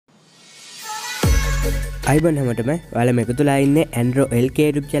අයිබන් හැමෝටම ඔයාලා මේක තුලා ඉන්නේ AndroLk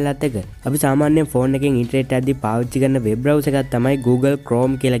YouTube channel එකත් එක්ක. අපි සාමාන්‍යයෙන් ෆෝන් එකෙන් ඉන්ටර්නෙට් එකදී පාවිච්චි කරන වෙබ් browser එකක් තමයි Google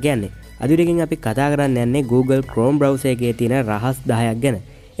Chrome කියලා කියන්නේ. අද විදිහකින් අපි කතා කරන්න යන්නේ Google Chrome browser එකේ තියෙන රහස් 10ක් ගැන.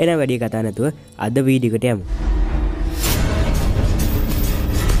 එහෙනම් වැඩි කතා නැතුව අද වීඩියෝ එකට යමු.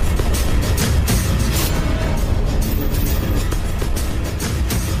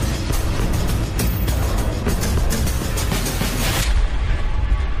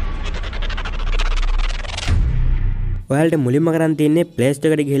 ඔයාලට මුලින්ම කරන් තියෙන්නේ Play Store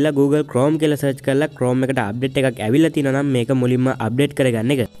එකට ගිහිල්ලා Google Chrome කියලා search කරලා Chrome එකට අප්ඩේට් එකක් ඇවිල්ලා තියෙනවා නම් මේක මුලින්ම අප්ඩේට්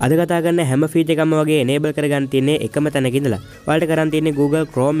කරගන්න එක. අද කතා කරන හැම feature එකක්ම වගේ enable කරගන්න තියෙන්නේ එකම තැනක ඉඳලා. ඔයාලට කරන් තියෙන්නේ Google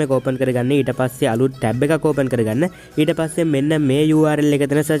Chrome එක open කරගන්න. ඊට පස්සේ අලුත් tab එකක් open කරගන්න. ඊට පස්සේ මෙන්න මේ URL එක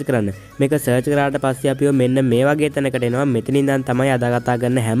තැන search කරන්න. මේක search කරාට පස්සේ අපිව මෙන්න මේ වගේ තැනකට එනවා. මෙතනින් ඉඳන් තමයි අද කතා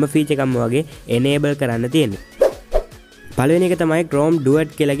කරන හැම feature එකක්ම වගේ enable කරන්න තියෙන්නේ. පළවෙනි එක තමයි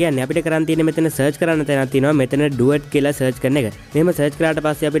Chrome.This කියලා කියන්නේ. අපිට කරන් තියෙන්නේ මෙතන search කරන්න තැනක් තියෙනවා. මෙතන .this කියලා search කරන එක. මෙහෙම search කරාට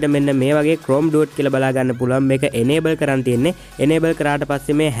පස්සේ අපිට මෙන්න මේ වගේ Chrome.This කියලා බලා ගන්න පුළුවන්. මේක enable කරන් තියෙන්නේ. enable කරාට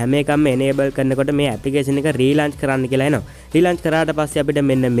පස්සේ මේ හැම එකක්ම enable කරනකොට මේ application එක relaunch කරන්න කියලා එනවා. relaunch කරාට පස්සේ අපිට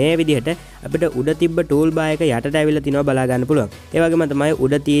මෙන්න මේ විදිහට අපිට උඩ තිබ්බ toolbar එක යටට ඇවිල්ලා තිනවා බලා ගන්න පුළුවන්. ඒ වගේම තමයි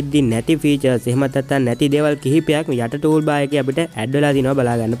උඩ තියෙද්දි නැති features එහෙමත් නැත්නම් නැති දේවල් කිහිපයක් යට toolbar එකේ අපිට add වෙලා තිනවා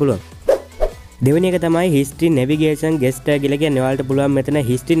බලා ගන්න පුළුවන්. දෙවෙනි එක තමයි history navigation gesture කියලා කියන්නේ. ඔයාලට පුළුවන් මෙතන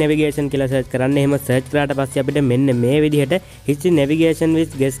history navigation කියලා search කරන්න. එහෙම search කරාට පස්සේ අපිට මෙන්න මේ විදිහට history navigation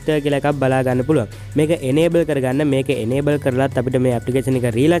with gesture කියලා එකක් බලා ගන්න පුළුවන්. මේක enable කරගන්න. මේක enable කරලත් අපිට මේ application එක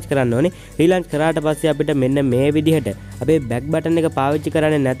relaunch කරන්න ඕනේ. relaunch කරාට පස්සේ අපිට මෙන්න මේ විදිහට අපේ back button එක පාවිච්චි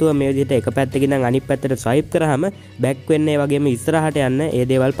කරන්නේ නැතුව මේ විදිහට එක පැත්තකින් ඉඳන් අනිත් පැත්තට swipe කරාම back වෙන්න ඒ වගේම ඉස්සරහට යන්න ඒ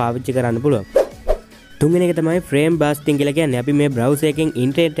දේවල් පාවිච්චි කරන්න පුළුවන්. තුන්වෙනි එක තමයි frame busting කියලා කියන්නේ. අපි මේ browser එකෙන්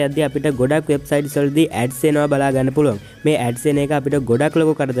ඉන්ටර්නෙට් යද්දී අපිට ගොඩක් වෙබ්සයිට්ස් වලදී ads එනවා බලා ගන්න පුළුවන්. මේ ads එන එක අපිට ගොඩක්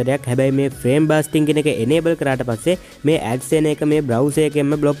ලොකු කරදරයක්. හැබැයි මේ frame busting කියන එක enable කරාට පස්සේ මේ ads එන එක මේ browser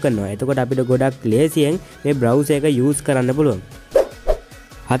එකෙන්ම block කරනවා. එතකොට අපිට ගොඩක් ලේසියෙන් මේ browser එක use කරන්න පුළුවන්.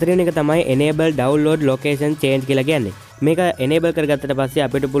 හතරවෙනි එක තමයි enable download location change කියලා කියන්නේ. මේක enable කරගත්තට පස්සේ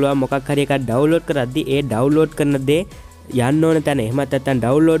අපිට පුළුවන් මොකක් හරි එකක් download කරද්දී ඒ download කරන දේ යන්න ඕන තැන එහෙමත් නැත්නම්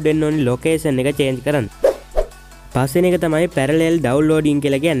download වෙන්න ඕනි location එක change කරන්න. පස්වෙනි එක තමයි parallel downloading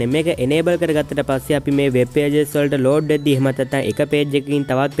කියලා කියන්නේ. මේක enable කරගත්තට පස්සේ අපි මේ web pages වලට load වෙද්දී එහෙමත් නැත්නම් එක page එකකින්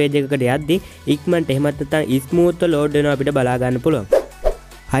තවත් page එකකට යද්දී ඉක්මනට එහෙමත් නැත්නම් smooth load වෙනවා අපිට බලා ගන්න පුළුවන්.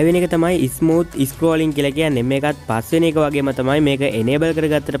 හයවෙනි එක තමයි smooth scrolling කියලා කියන්නේ. මේකත් පස්වෙනි එක වගේම තමයි මේක enable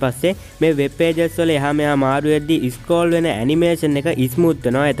කරගත්තට පස්සේ මේ web pages වල එහා මෙහා මාරු වෙද්දී scroll වෙන animation එක smooth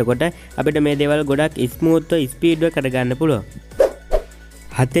වෙනවා. එතකොට අපිට මේ දේවල් ගොඩක් smooth speed එක කරගන්න පුළුවන්.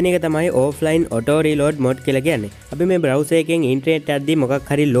 හත්වෙනි එක තමයි offline auto reload mode කියලා කියන්නේ. අපි මේ browser එකෙන් ඉන්ටර්නෙට් යද්දී මොකක්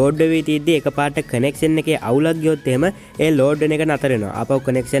හරි load වෙවි තියද්දී එකපාරට connection එකේ අවුලක් ගියොත් එහෙම ඒ load වෙන එක නතර වෙනවා. ආපහු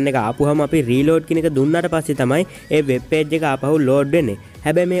connection එක ආපුවම අපි reload කියන එක දුන්නාට පස්සේ තමයි ඒ web page එක ආපහු load වෙන්නේ.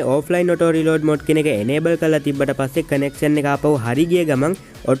 හැබැයි මේ offline auto reload mode කියන එක enable කරලා තිබ්බට පස්සේ connection එක ආපහු හරි ගිය ගමන්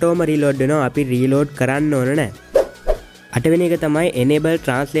ඔටෝම reload වෙනවා. අපි reload කරන්න ඕන නැහැ. අටවෙනි එක තමයි enable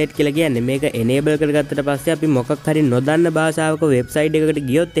translate කියලා කියන්නේ. මේක enable කරගත්තට පස්සේ අපි මොකක් හරි නොදන්න භාෂාවක වෙබ්සයිට් එකකට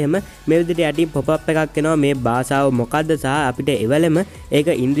ගියොත් එහෙම මේ විදිහට යටින් pop up එකක් එනවා. මේ භාෂාව මොකද්ද සහ අපිට එවලම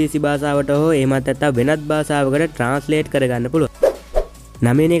ඒක ඉංග්‍රීසි භාෂාවට හෝ එහෙමත් නැත්නම් වෙනත් භාෂාවකට translate කරගන්න පුළුවන්.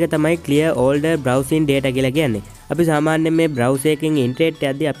 නවවෙනි එක තමයි clear all the browsing data කියලා කියන්නේ. අපි සාමාන්‍යයෙන් මේ browser එකෙන් ඉන්ටර්නෙට්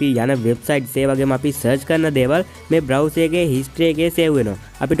යද්දී අපි යන වෙබ්සයිට්ස් ඒ වගේම අපි search කරන දේවල් මේ browser එකේ history එකේ save වෙනවා.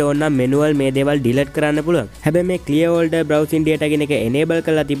 අපිට ඕන නම් manual මේ දේවල් delete කරන්න පුළුවන්. හැබැයි මේ clear all the browsing data කියන එක enable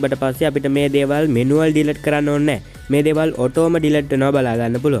කරලා තිබ්බට පස්සේ අපිට මේ දේවල් manual delete කරන්න ඕනේ නැහැ. මේ දේවල් ඔටෝම delete වෙනවා බලා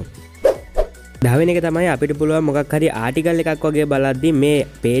ගන්න පුළුවන්. 10 වෙනි එක තමයි අපිට පුළුවන් මොකක් හරි ආටිකල් එකක් වගේ බලද්දී මේ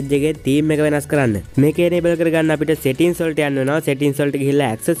page එකේ theme එක වෙනස් කරන්න. මේක enable කරගන්න අපිට settings වලට යන්න වෙනවා. settings වලට ගිහිල්ලා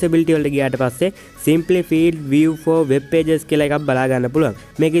accessibility වලට ගියාට පස්සේ simply field view for web pages කියලා එකක් බලා ගන්න පුළුවන්.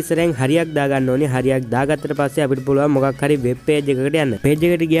 මේක ඉස්සරෙන් හරියක් දාගන්න ඕනේ. හරියක් දාගත්තට පස්සේ අපිට පුළුවන් මොකක් හරි web page එකකට යන්න. page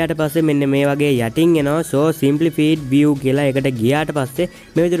එකට ගියාට පස්සේ මෙන්න මේ වගේ යටින් එනවා show simplified view කියලා. ඒකට ගියාට පස්සේ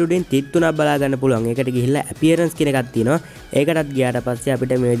මේ විදිහට උඩින් තිත් තුනක් බලා ගන්න පුළුවන්. ඒකට ගිහිල්ලා appearance කියන එකක් තියෙනවා. ඒකටත් ගියාට පස්සේ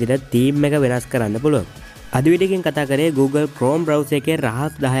අපිට මේ විදිහට theme එක වෙනස් කරන්න පුළුවන්. අද වීඩියෝකින් කතා කරේ Google Chrome browser එකේ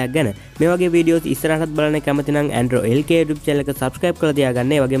රහස් 10ක් ගැන. මේ වගේ වීඩියෝස් ඉස්සරහටත් බලන්න කැමති නම් AndroLk YouTube channel එක subscribe කරලා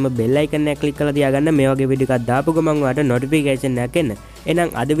තියාගන්න. ඒ වගේම bell icon එක click කරලා තියාගන්න. මේ වගේ වීඩියෝ එකක් දාපු ගමන් ඔයාලට notification එකක් එන්න.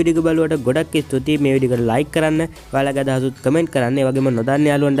 එහෙනම් අද වීඩියෝ එක බලුවට ගොඩක් ස්තුතියි. මේ වීඩියෝ එකට like කරන්න, ඔයාලගේ අදහසුත් comment කරන්න. ඒ වගේම නොදන්න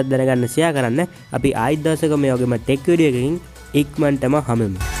යාළුවන්ටත් දැනගන්න share කරන්න. අපි ආයිත් දවසක මේ වගේම tech වීඩියෝ එකකින් ඉක්මනටම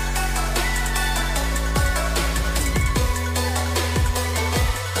හමුවෙමු.